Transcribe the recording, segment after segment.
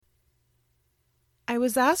I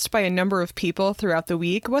was asked by a number of people throughout the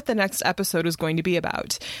week what the next episode was going to be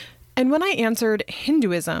about. And when I answered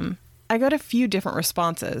Hinduism, I got a few different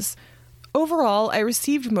responses. Overall, I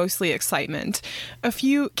received mostly excitement, a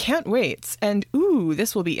few can't waits, and ooh,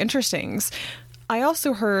 this will be interestings. I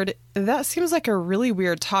also heard, that seems like a really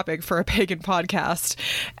weird topic for a pagan podcast.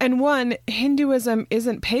 And one, Hinduism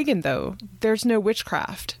isn't pagan though. There's no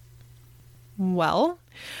witchcraft. Well,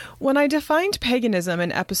 when I defined paganism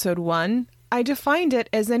in episode 1, I defined it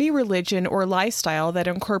as any religion or lifestyle that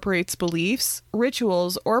incorporates beliefs,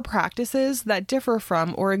 rituals, or practices that differ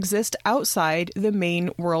from or exist outside the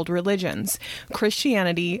main world religions,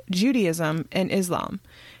 Christianity, Judaism, and Islam.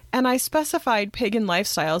 And I specified pagan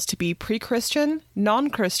lifestyles to be pre-Christian,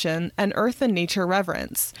 non-Christian, and earth and nature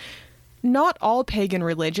reverence. Not all pagan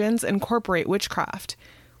religions incorporate witchcraft.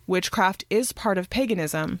 Witchcraft is part of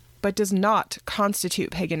paganism, but does not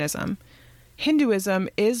constitute paganism. Hinduism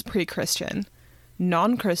is pre-Christian,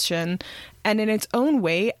 non-Christian, and in its own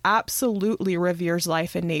way absolutely reveres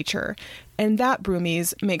life and nature. And that,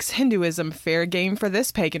 Broomies, makes Hinduism fair game for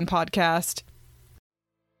this pagan podcast.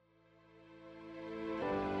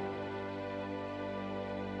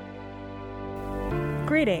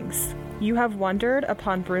 Greetings. You have wandered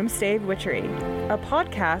upon Broomstave Witchery, a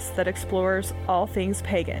podcast that explores all things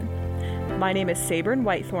pagan. My name is Sabrin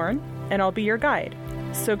Whitethorn, and I'll be your guide.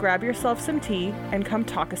 So grab yourself some tea and come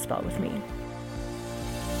talk a spell with me.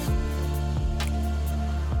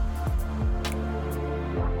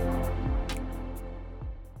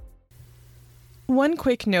 One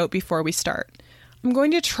quick note before we start. I'm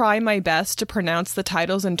going to try my best to pronounce the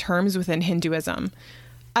titles and terms within Hinduism.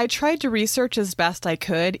 I tried to research as best I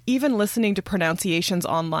could, even listening to pronunciations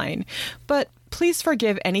online, but please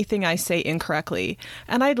forgive anything I say incorrectly,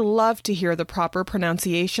 and I'd love to hear the proper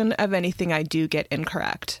pronunciation of anything I do get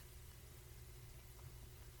incorrect.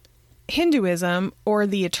 Hinduism, or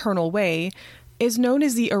the Eternal Way, is known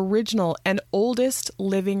as the original and oldest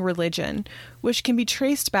living religion, which can be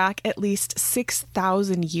traced back at least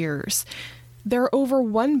 6,000 years. There are over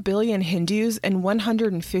 1 billion Hindus in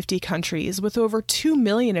 150 countries, with over 2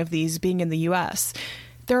 million of these being in the US.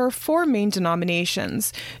 There are 4 main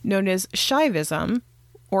denominations, known as Shaivism,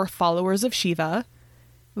 or followers of Shiva,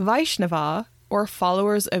 Vaishnava, or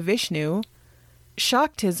followers of Vishnu,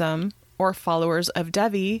 Shaktism, or followers of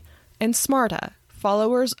Devi, and Smarta,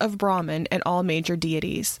 followers of Brahman and all major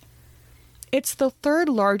deities. It's the 3rd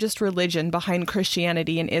largest religion behind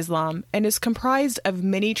Christianity and Islam, and is comprised of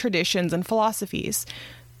many traditions and philosophies.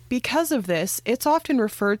 Because of this, it's often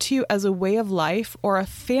referred to as a way of life or a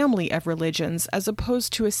family of religions as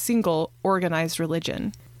opposed to a single organized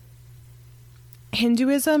religion.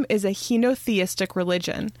 Hinduism is a henotheistic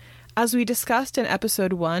religion. As we discussed in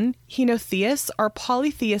episode 1, henotheists are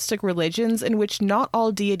polytheistic religions in which not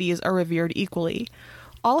all deities are revered equally.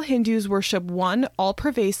 All Hindus worship one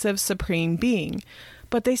all-pervasive supreme being,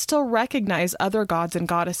 but they still recognize other gods and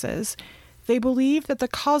goddesses. They believe that the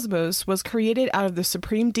cosmos was created out of the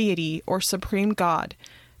supreme deity or supreme god,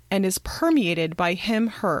 and is permeated by him,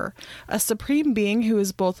 her, a supreme being who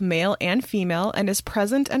is both male and female and is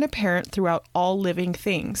present and apparent throughout all living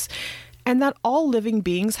things, and that all living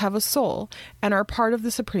beings have a soul and are part of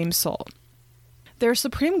the supreme soul. Their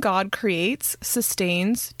supreme god creates,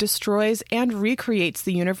 sustains, destroys, and recreates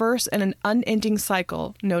the universe in an unending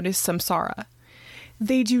cycle known as samsara.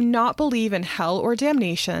 They do not believe in hell or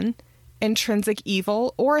damnation, intrinsic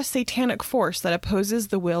evil, or a satanic force that opposes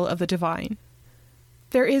the will of the divine.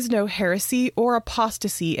 There is no heresy or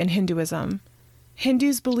apostasy in Hinduism.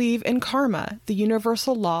 Hindus believe in karma, the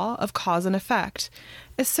universal law of cause and effect,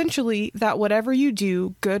 essentially that whatever you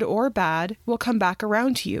do, good or bad, will come back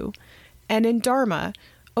around to you, and in dharma,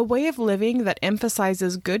 a way of living that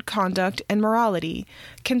emphasizes good conduct and morality,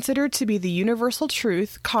 considered to be the universal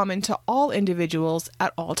truth common to all individuals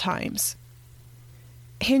at all times.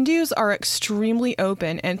 Hindus are extremely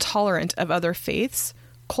open and tolerant of other faiths,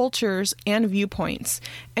 cultures, and viewpoints,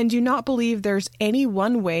 and do not believe there's any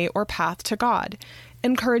one way or path to God,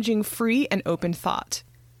 encouraging free and open thought.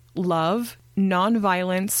 Love,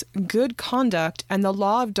 non-violence, good conduct, and the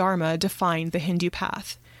law of dharma define the Hindu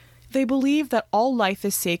path. They believe that all life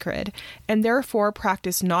is sacred, and therefore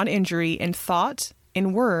practice non-injury in thought,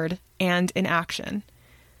 in word, and in action.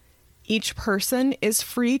 Each person is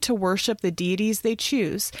free to worship the deities they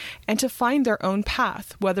choose and to find their own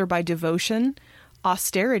path, whether by devotion,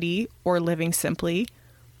 austerity, or living simply,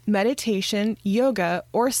 meditation, yoga,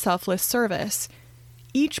 or selfless service.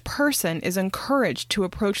 Each person is encouraged to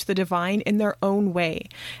approach the divine in their own way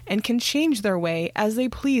and can change their way as they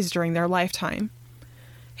please during their lifetime.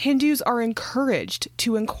 Hindus are encouraged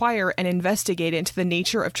to inquire and investigate into the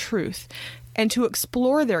nature of truth, and to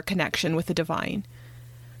explore their connection with the divine.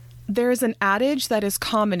 There is an adage that is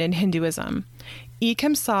common in Hinduism,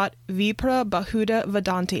 Ekam Sat Vipra Bahuda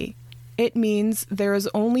Vadanti. It means there is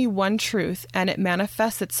only one truth and it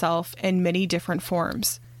manifests itself in many different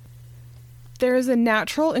forms. There is a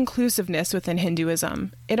natural inclusiveness within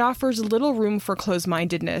Hinduism. It offers little room for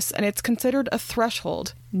closed-mindedness, and it's considered a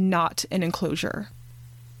threshold, not an enclosure.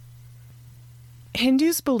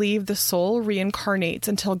 Hindus believe the soul reincarnates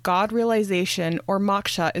until God realization or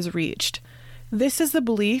moksha is reached. This is the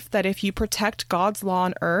belief that if you protect God's law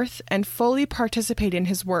on earth and fully participate in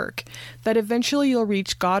his work, that eventually you'll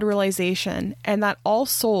reach God realization and that all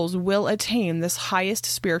souls will attain this highest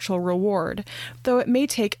spiritual reward, though it may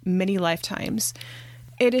take many lifetimes.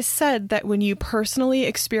 It is said that when you personally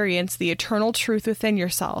experience the eternal truth within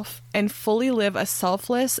yourself and fully live a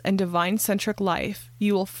selfless and divine-centric life,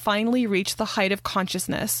 you will finally reach the height of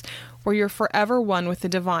consciousness where you're forever one with the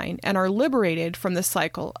divine and are liberated from the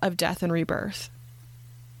cycle of death and rebirth.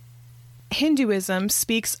 Hinduism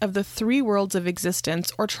speaks of the three worlds of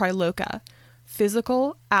existence, or triloka,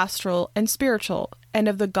 physical, astral, and spiritual, and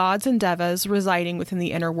of the gods and devas residing within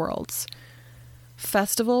the inner worlds.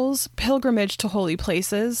 Festivals, pilgrimage to holy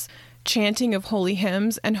places, chanting of holy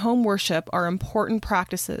hymns, and home worship are important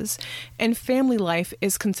practices, and family life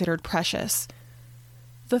is considered precious.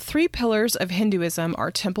 The three pillars of Hinduism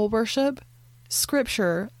are temple worship,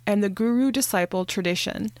 scripture, and the guru-disciple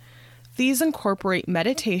tradition. These incorporate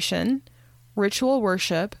meditation, ritual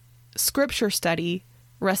worship, scripture study,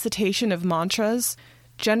 recitation of mantras,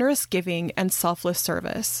 generous giving, and selfless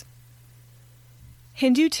service.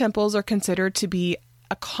 Hindu temples are considered to be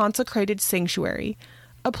a consecrated sanctuary,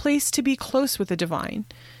 a place to be close with the divine.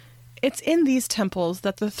 It's in these temples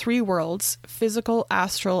that the three worlds, physical,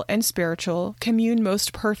 astral, and spiritual, commune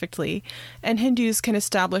most perfectly, and Hindus can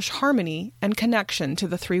establish harmony and connection to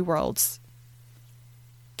the three worlds.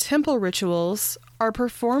 Temple rituals are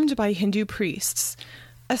performed by Hindu priests,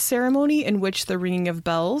 a ceremony in which the ringing of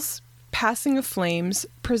bells, passing of flames,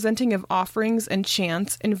 presenting of offerings, and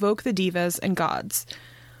chants invoke the devas and gods.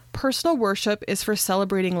 Personal worship is for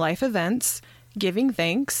celebrating life events, giving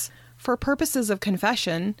thanks, for purposes of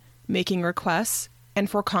confession, making requests, and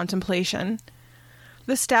for contemplation.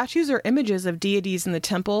 The statues or images of deities in the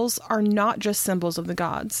temples are not just symbols of the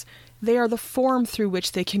gods. They are the form through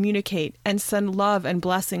which they communicate and send love and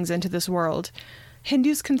blessings into this world.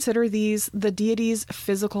 Hindus consider these the deity's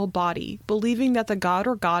physical body, believing that the god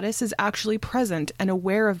or goddess is actually present and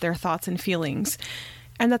aware of their thoughts and feelings,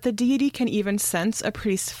 and that the deity can even sense a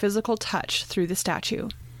priest's physical touch through the statue.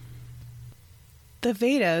 The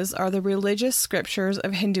Vedas are the religious scriptures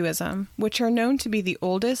of Hinduism, which are known to be the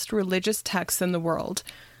oldest religious texts in the world.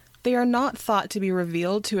 They are not thought to be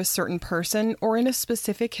revealed to a certain person or in a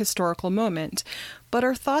specific historical moment, but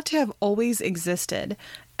are thought to have always existed,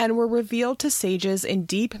 and were revealed to sages in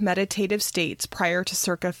deep meditative states prior to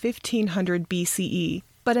circa 1500 BCE,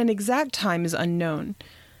 but an exact time is unknown.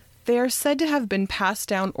 They are said to have been passed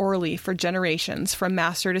down orally for generations from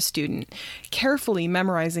master to student, carefully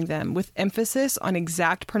memorizing them with emphasis on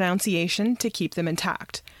exact pronunciation to keep them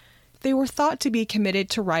intact. They were thought to be committed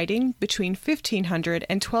to writing between 1500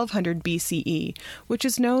 and 1200 BCE, which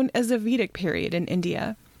is known as the Vedic period in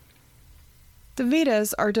India. The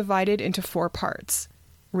Vedas are divided into four parts: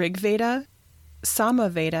 Rig Veda, Sama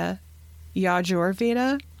Veda, Yajur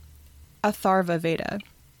Veda, Atharva Veda.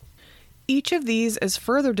 Each of these is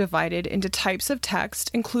further divided into types of text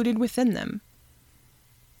included within them: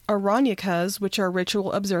 Aranyakas, which are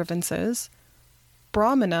ritual observances;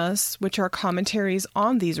 Brahmanas, which are commentaries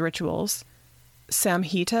on these rituals;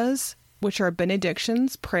 Samhitas, which are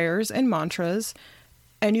benedictions, prayers, and mantras;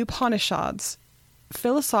 and Upanishads,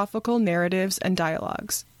 philosophical narratives and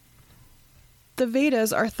dialogues. The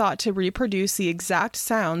Vedas are thought to reproduce the exact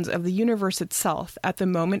sounds of the universe itself at the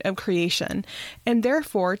moment of creation, and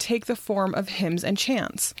therefore take the form of hymns and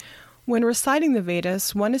chants. When reciting the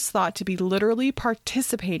Vedas, one is thought to be literally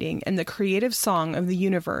participating in the creative song of the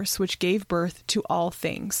universe which gave birth to all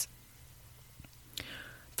things.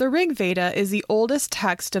 The Rig Veda is the oldest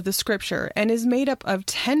text of the scripture and is made up of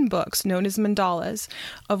 10 books known as mandalas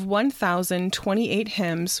of 1,028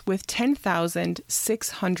 hymns with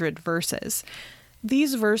 10,600 verses.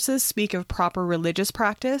 These verses speak of proper religious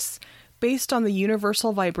practice based on the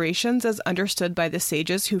universal vibrations as understood by the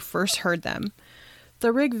sages who first heard them.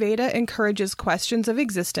 The Rig Veda encourages questions of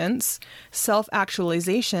existence,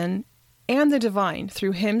 self-actualization, and the divine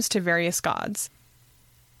through hymns to various gods.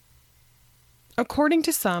 According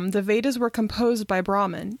to some, the Vedas were composed by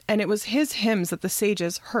Brahman, and it was his hymns that the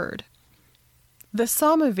sages heard. The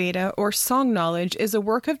Sama Veda, or song knowledge, is a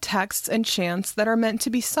work of texts and chants that are meant to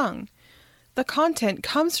be sung. The content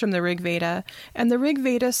comes from the Rig Veda, and the Rig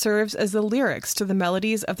Veda serves as the lyrics to the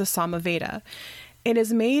melodies of the Samaveda. It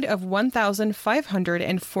is made of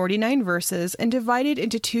 1,549 verses and divided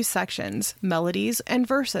into two sections, melodies and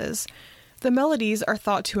verses. The melodies are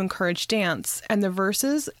thought to encourage dance, and the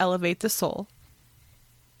verses elevate the soul.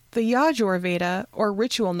 The Yajur Veda, or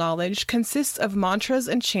ritual knowledge, consists of mantras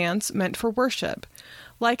and chants meant for worship.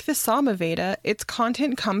 Like the Samaveda, its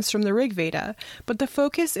content comes from the Rig Veda, but the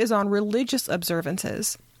focus is on religious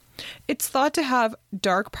observances. It's thought to have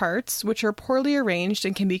dark parts, which are poorly arranged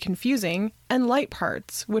and can be confusing, and light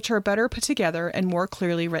parts, which are better put together and more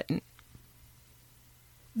clearly written.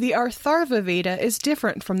 The Atharva Veda is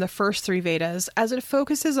different from the first three Vedas, as it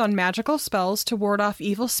focuses on magical spells to ward off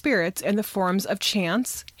evil spirits in the forms of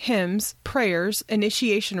chants, hymns, prayers,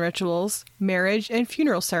 initiation rituals, marriage, and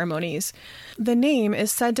funeral ceremonies. The name is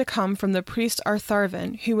said to come from the priest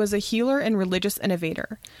Atharvan, who was a healer and religious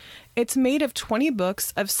innovator. It's made of 20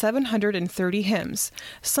 books of 730 hymns,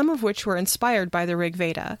 some of which were inspired by the Rig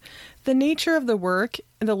Veda. The nature of the work,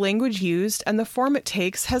 the language used, and the form it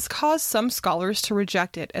takes has caused some scholars to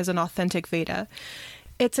reject it as an authentic Veda.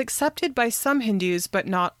 It's accepted by some Hindus, but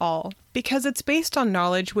not all, because it's based on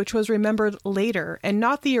knowledge which was remembered later and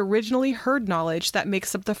not the originally heard knowledge that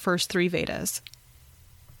makes up the first three Vedas.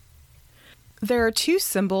 There are two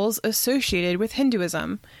symbols associated with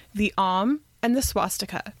Hinduism, the Om and the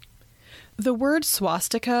swastika. The word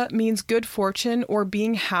swastika means good fortune or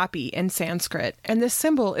being happy in Sanskrit, and this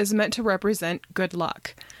symbol is meant to represent good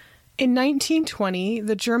luck. In 1920,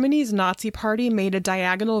 the Germany's Nazi Party made a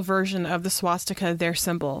diagonal version of the swastika their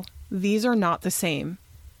symbol. These are not the same.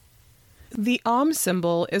 The Om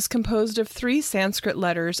symbol is composed of three Sanskrit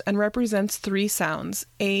letters and represents three sounds,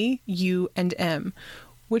 A, U, and M,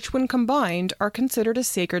 which when combined are considered a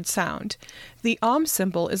sacred sound. The Om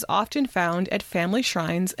symbol is often found at family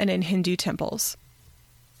shrines and in Hindu temples.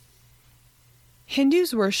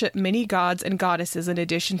 Hindus worship many gods and goddesses in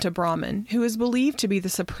addition to Brahman, who is believed to be the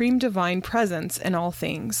supreme divine presence in all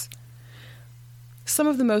things. Some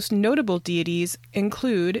of the most notable deities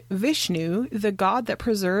include Vishnu, the god that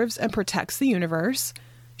preserves and protects the universe,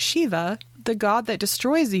 Shiva, the god that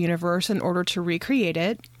destroys the universe in order to recreate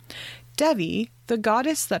it, Devi, the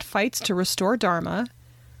goddess that fights to restore Dharma,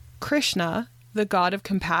 Krishna, the god of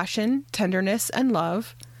compassion, tenderness, and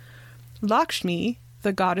love, Lakshmi,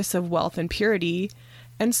 the goddess of wealth and purity,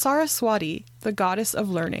 and Saraswati, the goddess of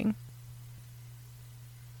learning.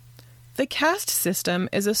 The caste system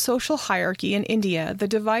is a social hierarchy in India that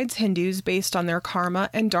divides Hindus based on their karma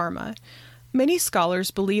and dharma. Many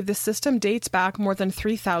scholars believe the system dates back more than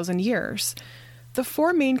 3,000 years. The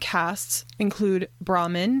four main castes include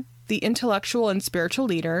Brahmin, the intellectual and spiritual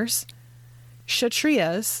leaders,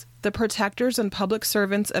 Kshatriyas, the protectors and public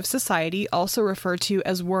servants of society, also referred to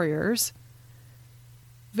as warriors,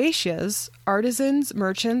 Vaishyas, artisans,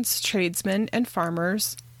 merchants, tradesmen, and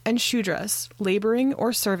farmers, and Shudras, laboring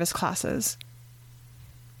or service classes.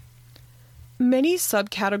 Many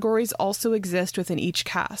subcategories also exist within each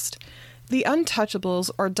caste. The untouchables,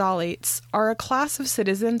 or Dalits, are a class of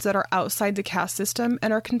citizens that are outside the caste system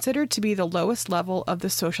and are considered to be the lowest level of the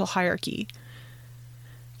social hierarchy.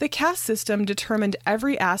 The caste system determined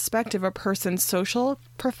every aspect of a person's social,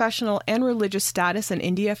 professional, and religious status in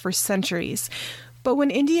India for centuries. But when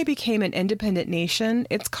India became an independent nation,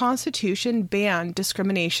 its constitution banned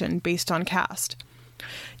discrimination based on caste.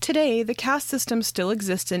 Today, the caste system still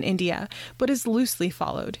exists in India, but is loosely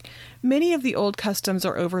followed. Many of the old customs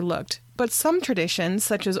are overlooked, but some traditions,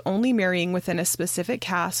 such as only marrying within a specific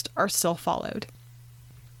caste, are still followed.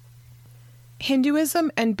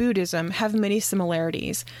 Hinduism and Buddhism have many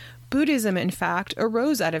similarities. Buddhism, in fact,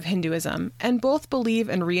 arose out of Hinduism, and both believe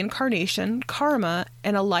in reincarnation, karma,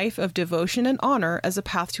 and a life of devotion and honor as a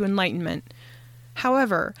path to enlightenment.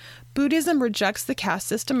 However, Buddhism rejects the caste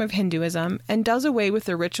system of Hinduism and does away with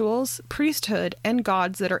the rituals, priesthood, and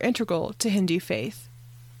gods that are integral to Hindu faith.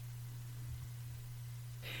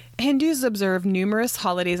 Hindus observe numerous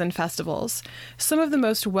holidays and festivals. Some of the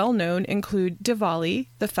most well-known include Diwali,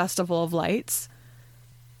 the Festival of Lights,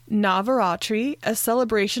 Navaratri, a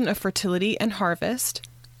celebration of fertility and harvest,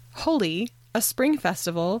 Holi, a spring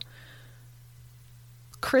festival,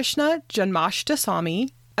 Krishna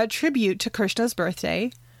Janmashtami, a tribute to Krishna's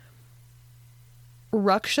birthday,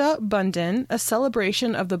 Raksha Bandhan, a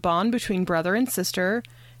celebration of the bond between brother and sister,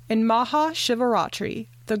 and Maha Shivaratri,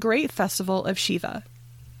 the great festival of Shiva.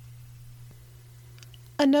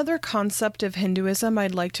 Another concept of Hinduism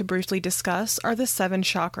I'd like to briefly discuss are the 7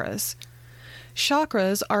 chakras.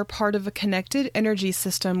 Chakras are part of a connected energy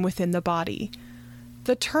system within the body.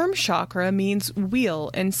 The term chakra means wheel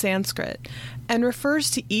in Sanskrit and refers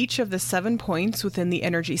to each of the 7 points within the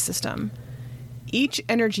energy system. Each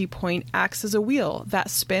energy point acts as a wheel that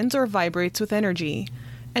spins or vibrates with energy,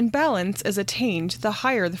 and balance is attained the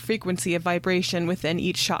higher the frequency of vibration within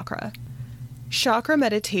each chakra. Chakra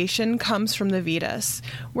meditation comes from the Vedas,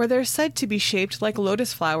 where they're said to be shaped like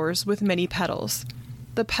lotus flowers with many petals.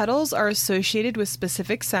 The petals are associated with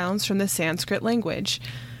specific sounds from the Sanskrit language,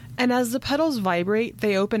 and as the petals vibrate,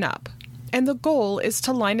 they open up, and the goal is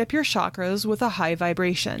to line up your chakras with a high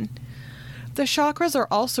vibration. The chakras are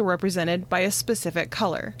also represented by a specific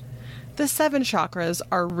color. The 7 chakras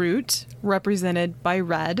are root, represented by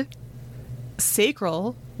red,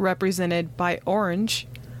 sacral, represented by orange,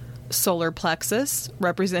 solar plexus,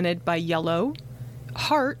 represented by yellow,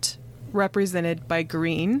 heart, represented by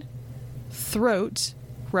green, throat,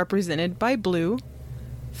 represented by blue,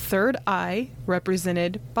 third eye,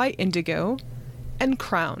 represented by indigo, and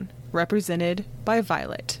crown, represented by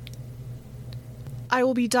violet. I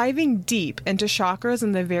will be diving deep into chakras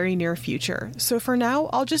in the very near future, so for now,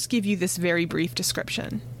 I'll just give you this very brief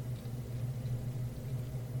description.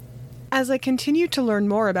 As I continue to learn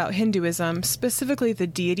more about Hinduism, specifically the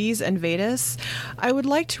deities and Vedas, I would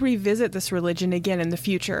like to revisit this religion again in the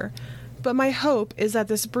future, but my hope is that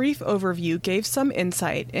this brief overview gave some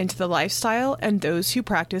insight into the lifestyle and those who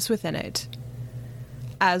practice within it.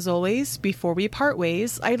 As always, before we part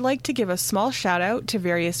ways, I'd like to give a small shout out to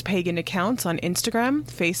various pagan accounts on Instagram,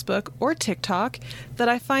 Facebook, or TikTok that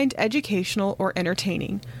I find educational or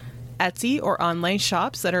entertaining, Etsy or online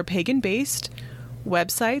shops that are pagan-based,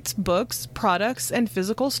 websites, books, products, and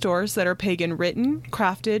physical stores that are pagan written,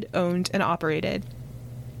 crafted, owned, and operated.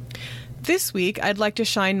 This week, I'd like to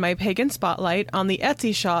shine my pagan spotlight on the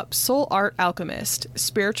Etsy shop Soul Art Alchemist,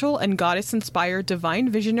 spiritual and goddess-inspired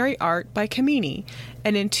divine visionary art by Kamini,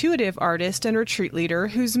 an intuitive artist and retreat leader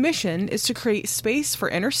whose mission is to create space for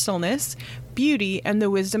inner stillness, beauty, and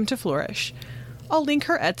the wisdom to flourish. I'll link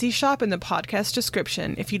her Etsy shop in the podcast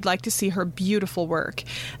description if you'd like to see her beautiful work,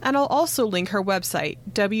 and I'll also link her website,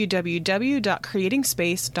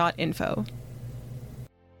 www.creatingspace.info.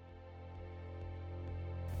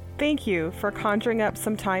 Thank you for conjuring up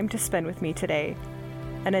some time to spend with me today.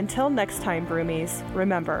 And until next time, Broomies,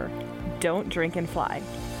 remember, don't drink and fly.